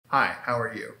Hi, how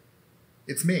are you?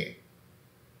 It's me.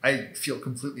 I feel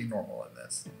completely normal in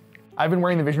this. I've been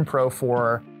wearing the Vision Pro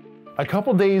for a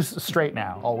couple days straight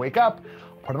now. I'll wake up,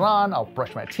 put it on, I'll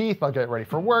brush my teeth, I'll get ready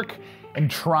for work, and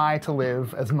try to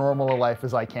live as normal a life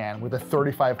as I can with a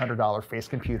 $3,500 face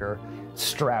computer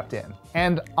strapped in.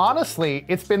 And honestly,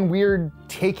 it's been weird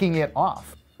taking it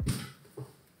off.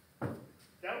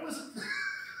 That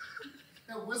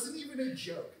wasn't even a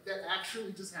joke. That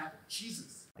actually just happened.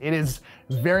 Jesus. It is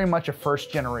very much a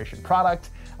first-generation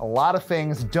product. A lot of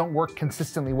things don't work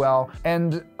consistently well,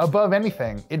 and above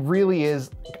anything, it really is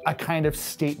a kind of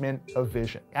statement of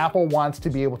vision. Apple wants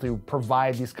to be able to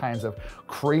provide these kinds of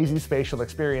crazy spatial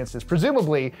experiences,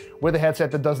 presumably with a headset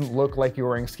that doesn't look like you're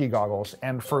wearing ski goggles,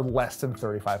 and for less than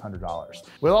 $3,500.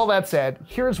 With all that said,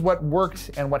 here's what worked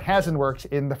and what hasn't worked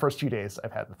in the first few days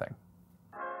I've had the thing.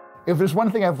 If there's one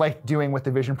thing I've liked doing with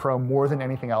the Vision Pro more than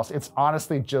anything else, it's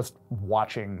honestly just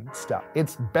watching stuff.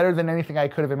 It's better than anything I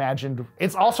could have imagined.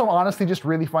 It's also honestly just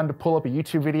really fun to pull up a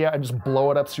YouTube video and just blow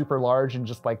it up super large and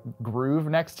just like groove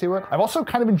next to it. I've also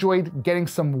kind of enjoyed getting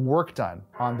some work done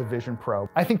on the Vision Pro.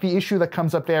 I think the issue that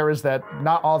comes up there is that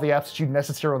not all the apps that you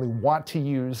necessarily want to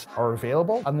use are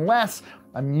available unless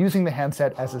I'm using the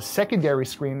headset as a secondary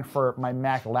screen for my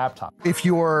Mac laptop. If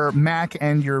your Mac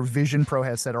and your Vision Pro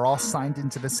headset are all signed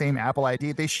into the same Apple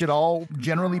ID, they should all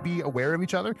generally be aware of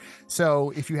each other.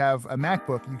 So if you have a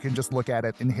MacBook, you can just look at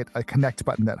it and hit a connect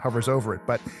button that hovers over it.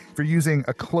 But if you're using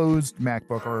a closed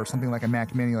MacBook or something like a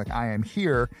Mac Mini like I am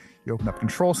here, you open up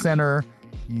Control Center,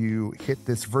 you hit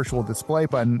this virtual display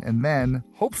button, and then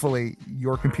hopefully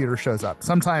your computer shows up.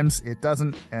 Sometimes it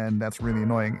doesn't, and that's really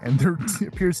annoying. And there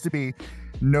appears to be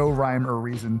no rhyme or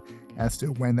reason as to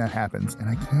when that happens. And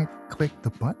I can't click the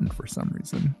button for some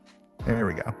reason. There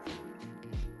we go.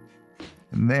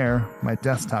 And there, my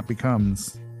desktop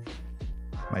becomes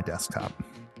my desktop.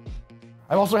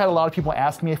 I've also had a lot of people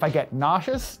ask me if I get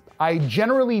nauseous. I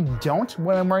generally don't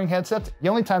when I'm wearing headsets. The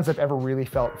only times I've ever really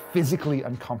felt physically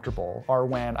uncomfortable are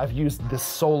when I've used this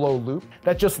solo loop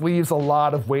that just leaves a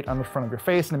lot of weight on the front of your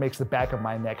face and it makes the back of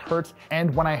my neck hurt.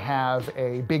 And when I have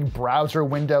a big browser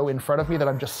window in front of me that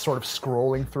I'm just sort of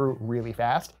scrolling through really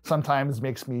fast, sometimes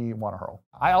makes me want to hurl.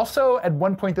 I also, at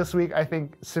one point this week, I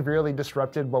think severely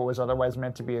disrupted what was otherwise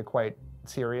meant to be a quite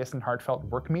serious and heartfelt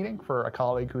work meeting for a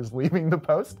colleague who's leaving the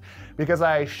post because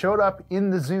I showed up in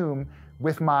the Zoom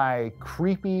with my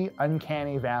creepy,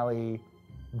 uncanny valley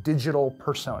digital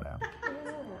persona.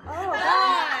 Oh,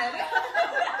 God.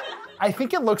 I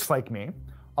think it looks like me.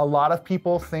 A lot of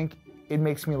people think it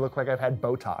makes me look like I've had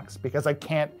Botox because I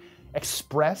can't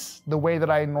express the way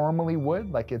that I normally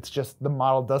would. Like it's just, the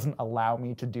model doesn't allow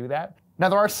me to do that. Now,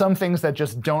 there are some things that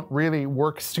just don't really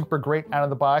work super great out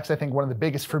of the box. I think one of the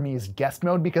biggest for me is guest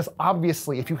mode, because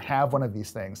obviously if you have one of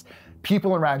these things,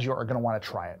 people around you are gonna wanna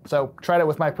try it. So tried it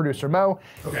with my producer, Mo.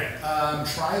 Okay,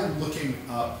 try looking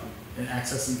up and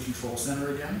accessing Control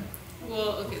Center again.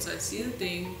 Well, okay, so I see the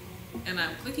thing, and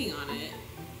I'm clicking on it.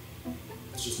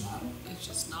 It's just not. It's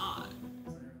just not.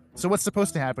 So what's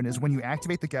supposed to happen is when you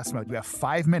activate the guest mode, you have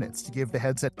 5 minutes to give the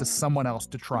headset to someone else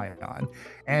to try it on.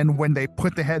 And when they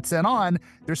put the headset on,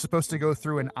 they're supposed to go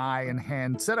through an eye and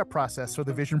hand setup process so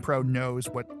the Vision Pro knows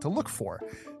what to look for.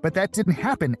 But that didn't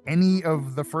happen any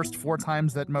of the first 4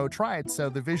 times that Mo tried. So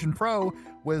the Vision Pro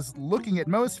was looking at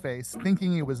Mo's face,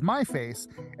 thinking it was my face,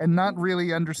 and not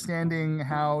really understanding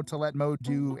how to let Mo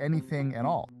do anything at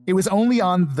all. It was only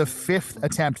on the 5th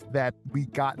attempt that we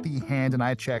got the hand and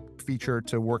eye check feature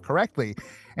to work correctly.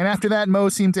 And after that, Mo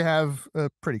seemed to have a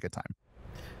pretty good time.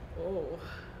 Oh.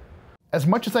 As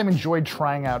much as I've enjoyed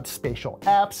trying out spatial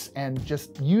apps and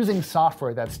just using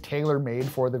software that's tailor-made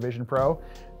for the Vision Pro,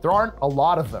 there aren't a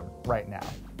lot of them right now.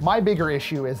 My bigger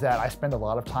issue is that I spend a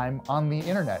lot of time on the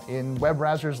internet in web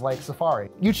browsers like Safari.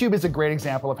 YouTube is a great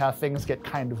example of how things get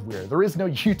kind of weird. There is no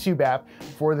YouTube app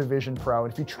for the Vision Pro,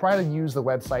 and if you try to use the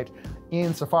website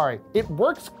in Safari, it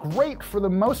works great for the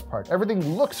most part.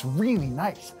 Everything looks really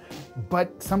nice,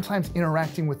 but sometimes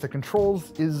interacting with the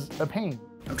controls is a pain.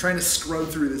 I'm trying to scroll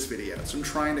through this video, so I'm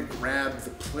trying to grab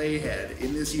the playhead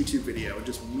in this YouTube video and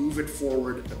just move it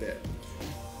forward a bit.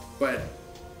 But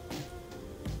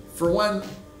for one,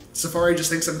 Safari just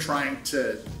thinks I'm trying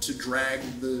to drag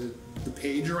the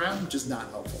page around, which is not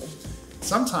helpful.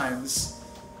 Sometimes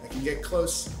I can get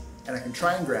close and I can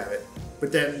try and grab it,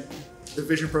 but then the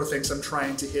Vision Pro thinks I'm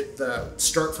trying to hit the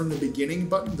start from the beginning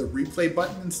button, the replay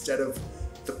button, instead of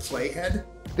the playhead.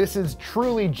 This is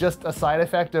truly just a side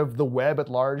effect of the web at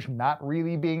large not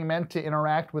really being meant to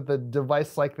interact with a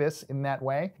device like this in that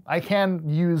way. I can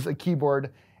use a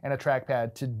keyboard and a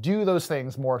trackpad to do those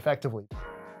things more effectively.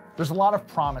 There's a lot of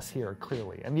promise here,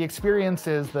 clearly, and the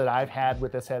experiences that I've had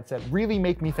with this headset really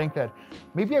make me think that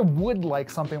maybe I would like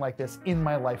something like this in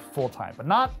my life full-time, but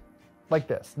not like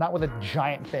this, not with a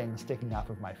giant thing sticking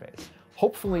off of my face.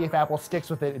 Hopefully, if Apple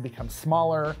sticks with it, it becomes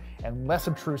smaller and less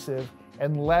obtrusive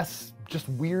and less just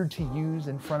weird to use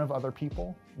in front of other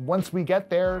people. Once we get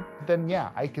there, then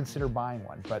yeah, I consider buying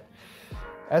one. But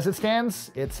as it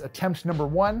stands, it's attempt number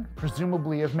 1,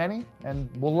 presumably of many, and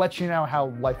we'll let you know how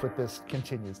life with this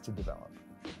continues to develop.